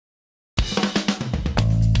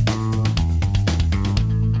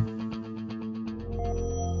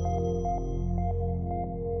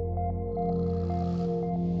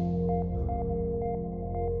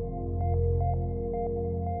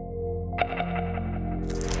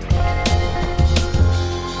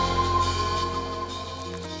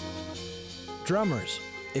drummers,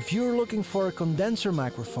 if you're looking for a condenser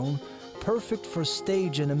microphone perfect for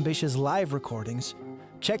stage and ambitious live recordings,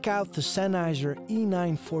 check out the Sennheiser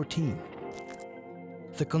E914.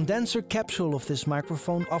 The condenser capsule of this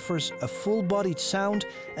microphone offers a full-bodied sound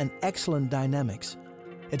and excellent dynamics.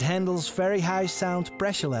 It handles very high sound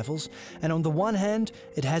pressure levels, and on the one hand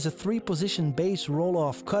it has a 3-position bass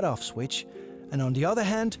roll-off cutoff switch, and on the other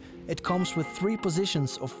hand it comes with 3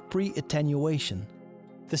 positions of pre-attenuation.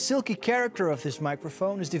 The silky character of this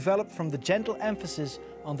microphone is developed from the gentle emphasis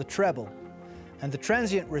on the treble, and the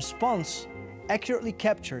transient response accurately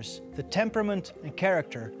captures the temperament and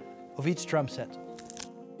character of each drum set.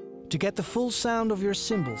 To get the full sound of your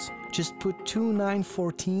cymbals, just put 2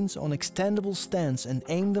 9/14s on extendable stands and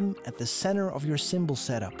aim them at the center of your cymbal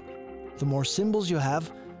setup. The more cymbals you have,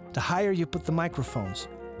 the higher you put the microphones.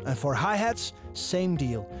 And for hi-hats, same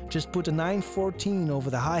deal. Just put a 9/14 over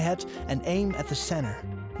the hi-hat and aim at the center.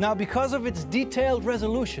 Now, because of its detailed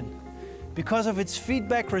resolution, because of its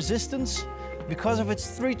feedback resistance, because of its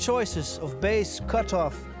 3 choices of bass,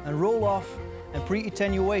 cutoff and roll-off and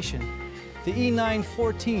pre-attenuation, the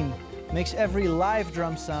E914 makes every live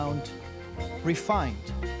drum sound refined.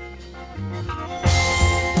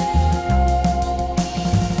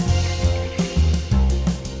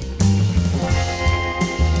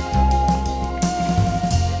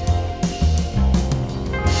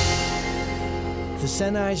 The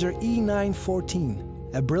Sennheiser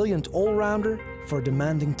E914, a brilliant all-rounder for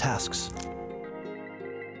demanding tasks.